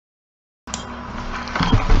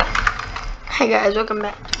Hi guys, welcome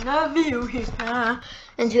back to another video here.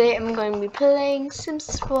 And today I'm going to be playing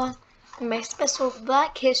Sims 4 in my special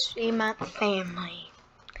Black History Month family.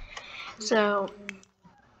 So,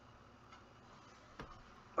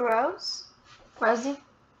 Rose? Rosie?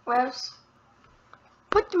 Rose?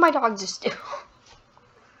 What did my dog just do?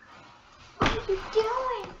 What are you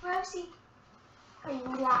doing, Rosie? Are you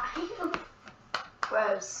lying?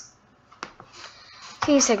 Rose.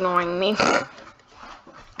 She's ignoring me.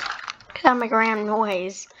 I make a random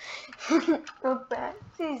noise. Look back.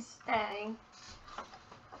 She's staying.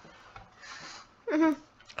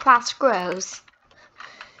 Classic Rose.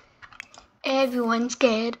 Everyone's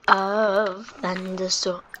scared of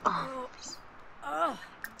thunderstorms.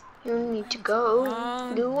 You need to go.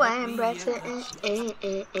 Do I'm pressing.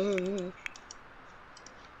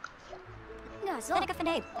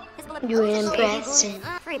 You impressing.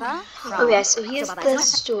 Oh yeah, so here's the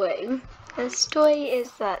story. The story is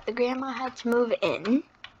that the grandma had to move in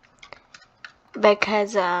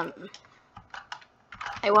because they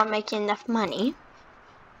weren't making enough money,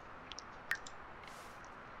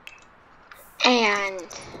 and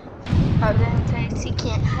then says he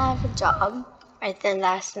can't have a job right then and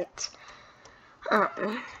there since I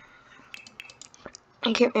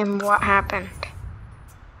can't remember what happened.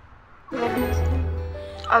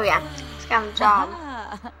 Oh yeah, he's got a job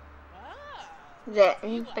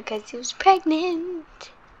then because he was pregnant.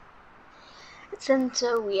 It sounds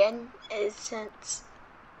so weird, is since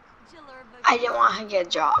I didn't want her to get a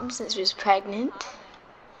job since she was pregnant.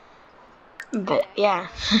 But yeah,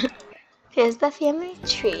 here's the family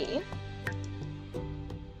tree.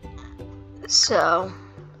 So,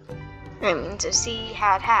 I mean, so she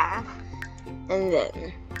had half, and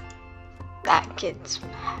then that kid's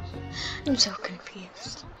half. I'm so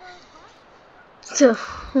confused. So,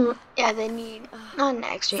 yeah, they need not an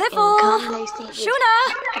extra income. They need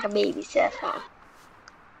like a babysitter.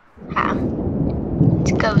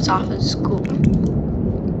 It goes off of school.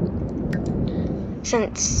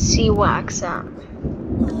 Since she works night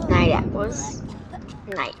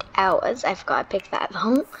hours, I forgot to pick that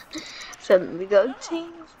home. So we go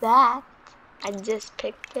change that. I just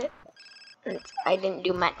picked it. I didn't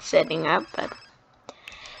do much setting up, but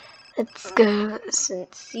let's go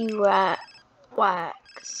since she works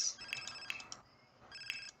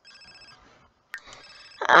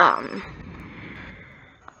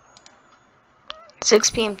 6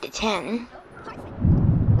 p.m. to 10.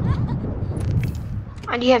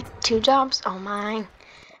 Oh, do you have 2 jobs? Oh my.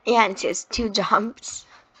 Yeah, it says 2 jobs.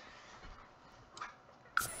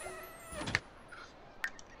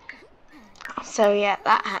 So yeah,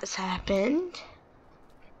 that has happened.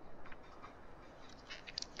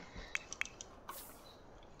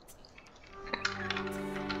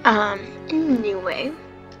 Anyway.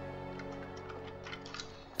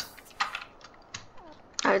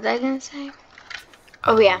 What was I gonna say?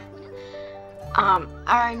 Oh yeah.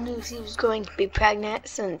 I knew she was going to be pregnant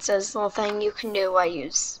since there's a little thing you can do. I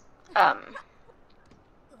use,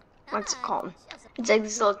 what's it called? It's like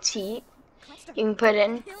this little cheat you can put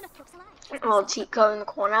in. A little cheat code in the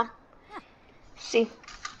corner. See?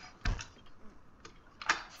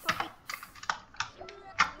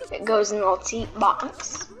 It goes in the little cheat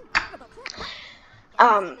box.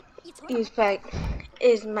 I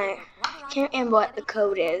can't remember what the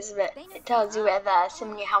code is, but it tells you whether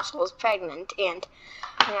someone in your household is pregnant, and,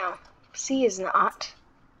 you know, she is not,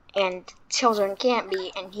 and children can't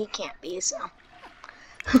be, and he can't be, so.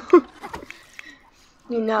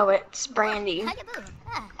 You know it's Brandy.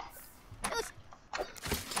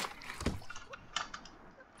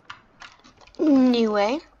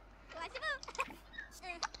 Anyway.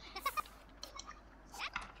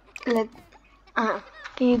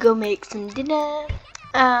 Can you go make some dinner?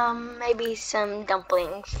 Maybe some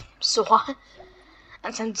dumplings. So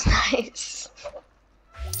that sounds nice.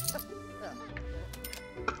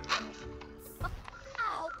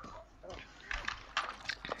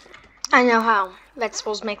 I know how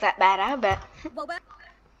vegetables make that batter, but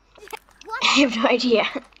I have no idea.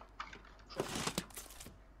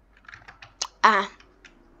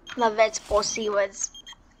 The vegetables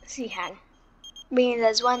she had. Being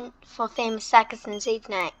there's one for famous Sakis and Sage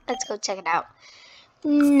Night. Let's go check it out.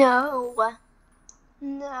 No.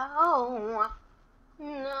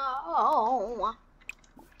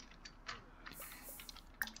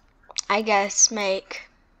 I guess let's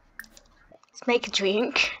make a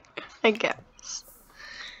drink. I guess.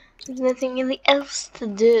 There's nothing really else to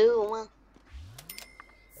do.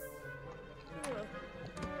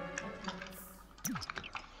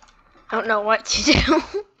 I don't know what to do.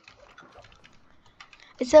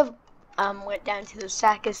 It's went down to the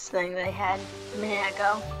Sakis thing they had a minute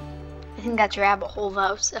ago. I think that's a rabbit hole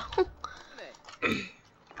though, so.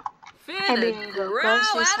 Finna go grow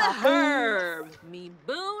grocery out of shopping. herbs. Me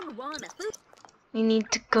boon wanna. We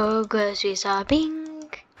need to go grocery shopping.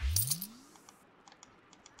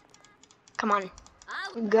 Come on,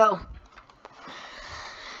 go.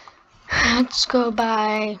 Let's go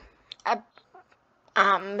buy a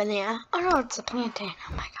banana. Oh no, it's a plantain.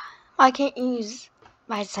 Oh my god. I can't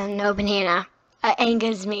buy some no banana. It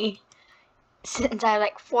angers me. Since I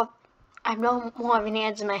have no more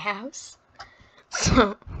bananas in my house.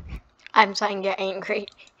 So I'm starting to get angry.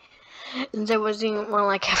 Since I was eating one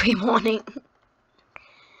like every morning.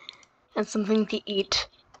 And something to eat.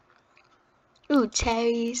 Ooh,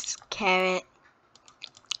 cherries, carrot.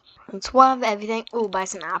 Let's love everything. Ooh, buy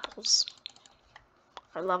some apples.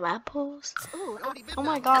 I love apples. Oh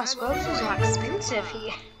my gosh, groceries are expensive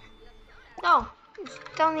here. No, you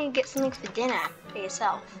don't need to get something for dinner for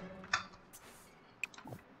yourself.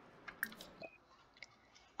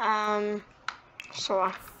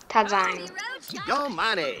 Sure. Tadzine. Yo,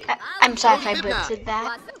 money. I'm sorry if I butchered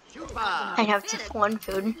that. I have just one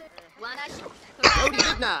food.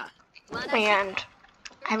 And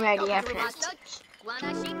I'm ready after that.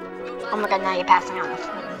 Oh my god, now you're passing out on the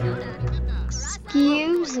phone.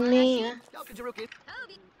 Excuse me.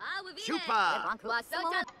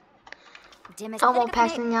 Almost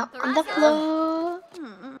passing out on the floor.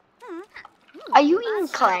 Are you eating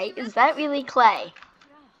clay? Is that really clay?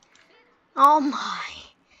 Oh my.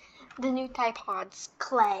 The new Typods,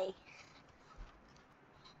 clay.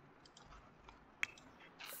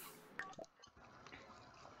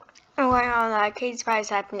 Oh wow, crazy surprise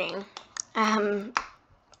happening.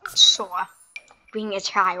 Sure. Being a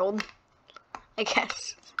child, I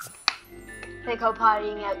guess. They go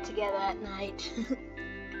partying out together at night.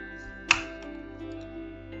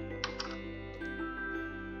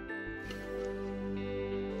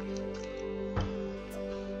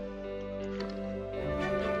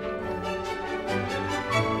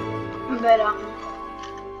 But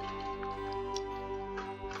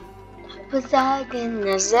was I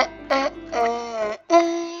gonna say?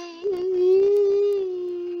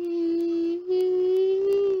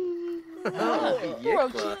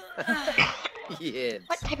 Yes.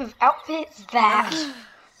 What type of outfit is that?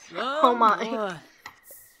 Oh my.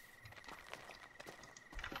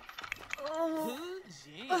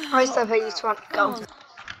 I still just want to go.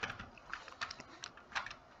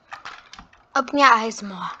 Open your eyes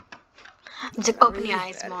more. It's like open your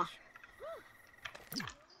eyes more.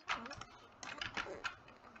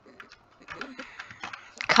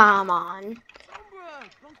 Come on.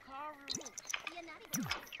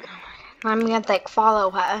 I'm gonna like follow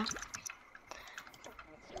her.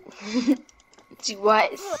 See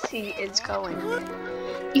what she is going.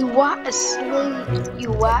 You are asleep.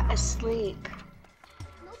 You are asleep.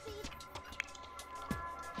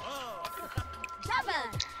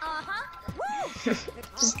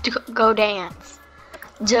 Just go dance.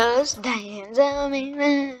 Just dance.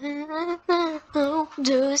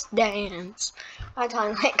 Just dance. I'm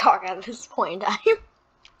talking like cock at this point in time.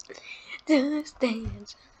 Just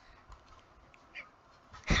dance.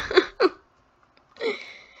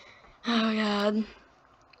 Oh god.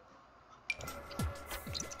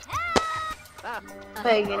 What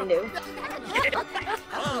are you gonna do?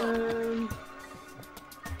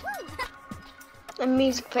 The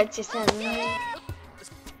music puts in.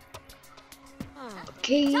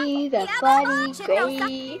 Okay, that's bloody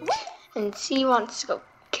great. And she wants to go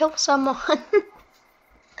kill someone.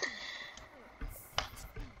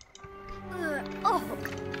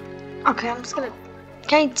 Okay, I'm just gonna.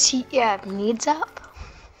 Can I cheat your needs up?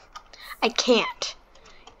 I can't.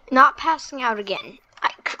 Not passing out again.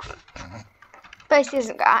 But he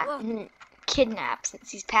hasn't gotten kidnapped since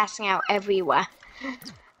he's passing out everywhere.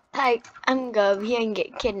 I'm gonna go over here and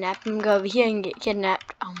get kidnapped. I'm gonna go over here and get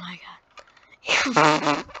kidnapped. Oh my god.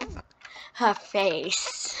 Her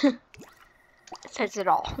face says it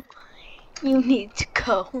all. You need to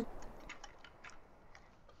go.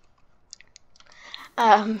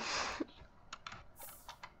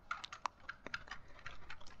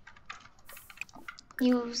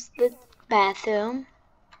 Use the bathroom.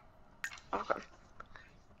 Okay.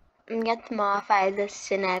 And get to modify this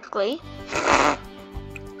genetically.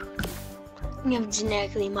 We have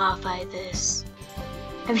genetically modify this.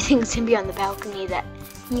 Everything's gonna be on the balcony that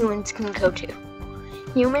humans can go to.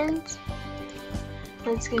 Humans?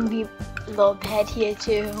 It's gonna be a little bed here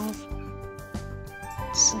too.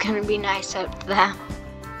 It's gonna be nice out there.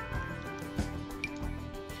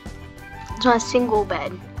 It's not a single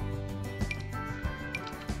bed.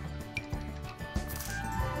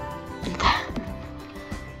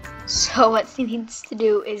 So what he needs to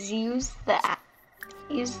do is use that.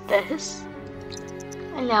 Use this.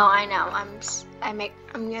 I know. I'm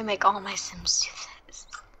gonna make all my Sims do this.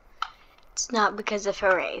 It's not because of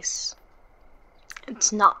a race.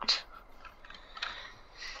 It's not.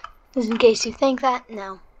 Just in case you think that,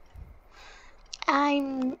 no.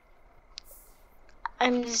 I'm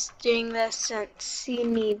just doing this since he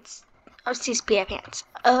needs CSPA pants.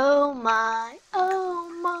 Oh my.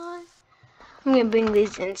 I'm gonna bring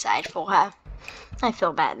these inside for her. I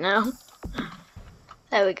feel bad now.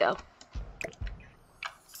 There we go.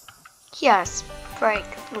 Yes, break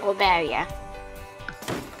little barrier.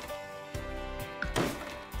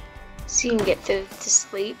 So you can get through to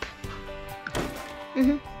sleep.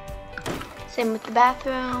 Same with the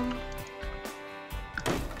bathroom.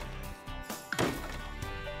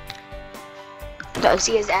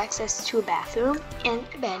 Darcy has access to a bathroom and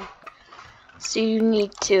a bed. So you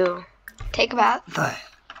need to take a bath.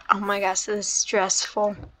 Oh my gosh, this is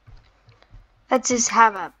stressful. Let's just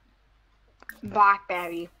have a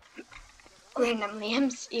blackberry. Randomly,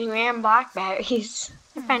 I'm eating random blackberries.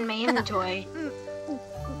 I find my inventory.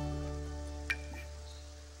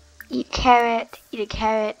 Eat a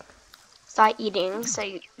carrot. Start eating so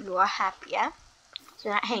you are happier. So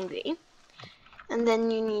you're not hungry. And then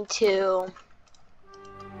you need to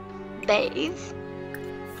bathe.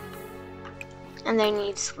 And then you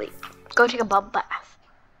need to sleep. Go take a bubble bath.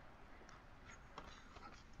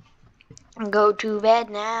 And go to bed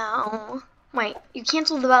now. Wait, you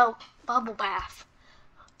canceled the bubble bath.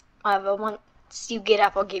 However, once you get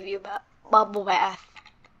up, I'll give you a bubble bath.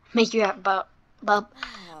 Make you have bubble bath.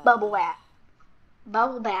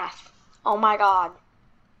 Bubble bath. Oh my god.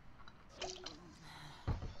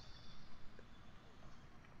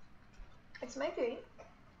 It's my drink.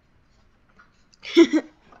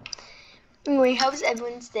 Anyway, how's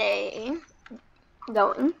everyone's day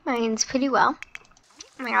going? Mine's pretty well.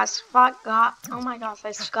 Oh my gosh,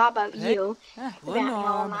 I forgot about you. About me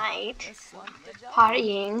all night.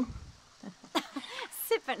 Partying.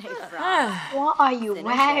 What are you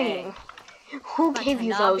wearing? Who gave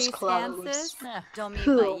you those clothes?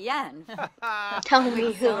 Who? Tell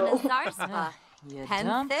me who.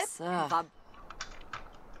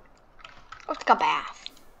 Let's take a bath.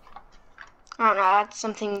 I don't know, that's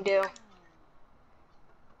something to do.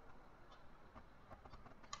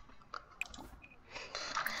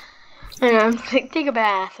 Take a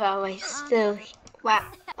bath while we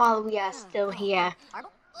are still here.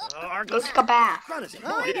 Go take a bath.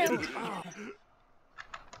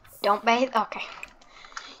 Don't bathe? Okay.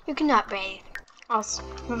 You cannot bathe. I'll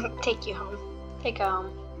take you home. Take her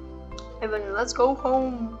home. Everyone, let's go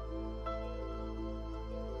home.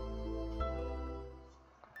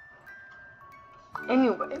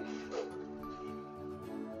 Anyway.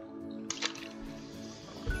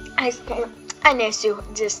 I know Sue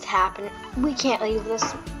just happened. We can't leave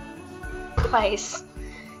this place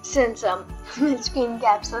since the screen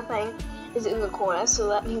capture thing is in the corner, so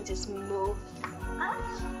let me just move.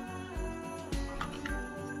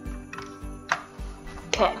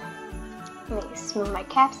 Okay. Let me just move my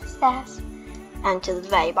capture stash and to the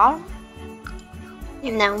very bottom.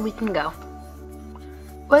 And now we can go.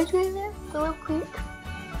 What's in there? Real quick.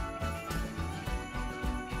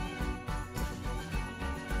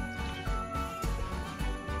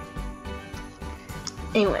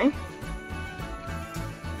 Anyway,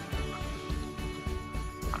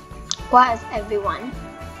 where is everyone?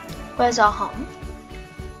 Where's our home?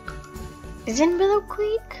 Is it in Willow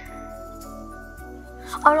Creek?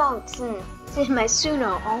 Oh no, it's in my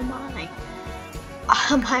Suno. Oh my.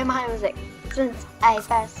 My mind was like, since I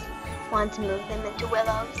first wanted to move them into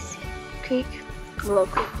Willow Creek,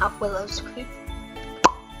 up Willows Creek,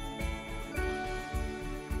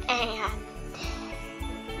 and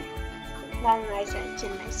then I said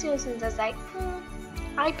Chinmay Suno, since I was like,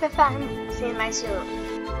 I prefer Chinmay Suno.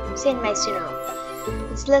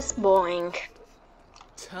 It's less boring.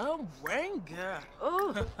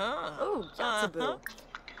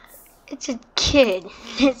 It's a kid,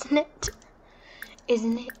 isn't it?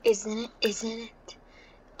 Isn't it?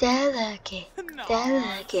 Delicate.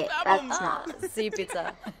 That's not.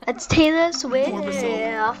 That's Taylor Swift.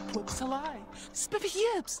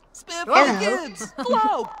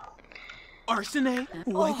 Hello. Arsene,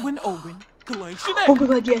 Whitewind Owen, Galatian. Oh my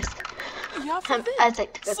god, yes. I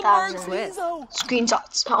like took 1,000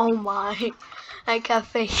 screenshots. Oh my. I can't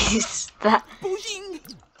face that.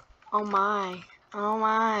 Oh my.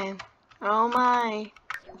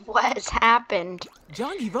 What has happened?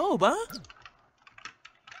 Johnny Vob, huh?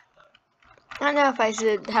 I don't know if I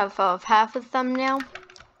should have half a thumbnail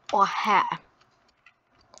or half.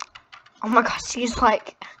 Oh my gosh, she's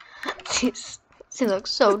like, She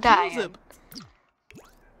looks so tired. Zip.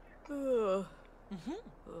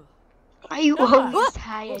 Are you always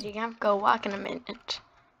tired? You have to go walk in a minute.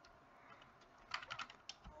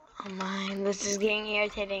 Oh my, this is getting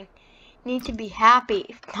irritating. Need to be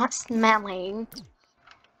happy, not smelling.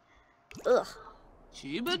 Ugh.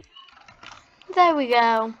 Chiba. There we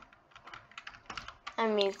go.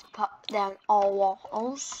 That means pop down all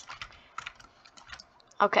walls.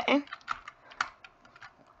 Okay.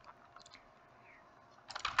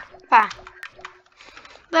 Ah.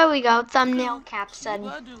 There we go. Thumbnail caption.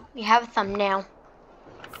 We have a thumbnail.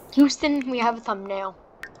 Houston, we have a thumbnail.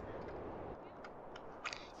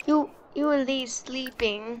 You will leave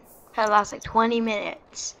sleeping for the last like 20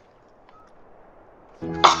 minutes.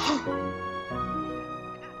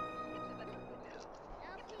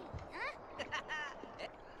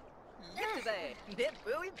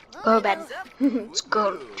 Go to bed. Let's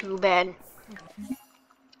go to bed.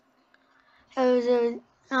 Yeah,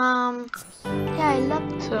 I love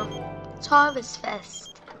to. It's Harvest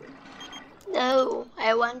Fest. No,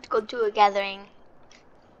 I want to go to a gathering.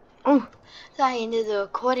 Oh, so I ended the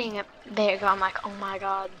recording up there. I'm like, oh my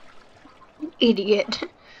god, idiot.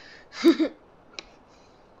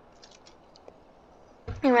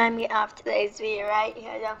 And I'm getting off today's video right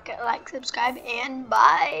here. Don't forget to like, subscribe, and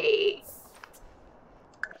bye.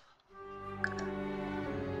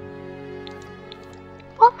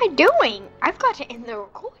 What am I doing? I've got to end the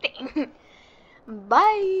recording.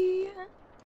 Bye.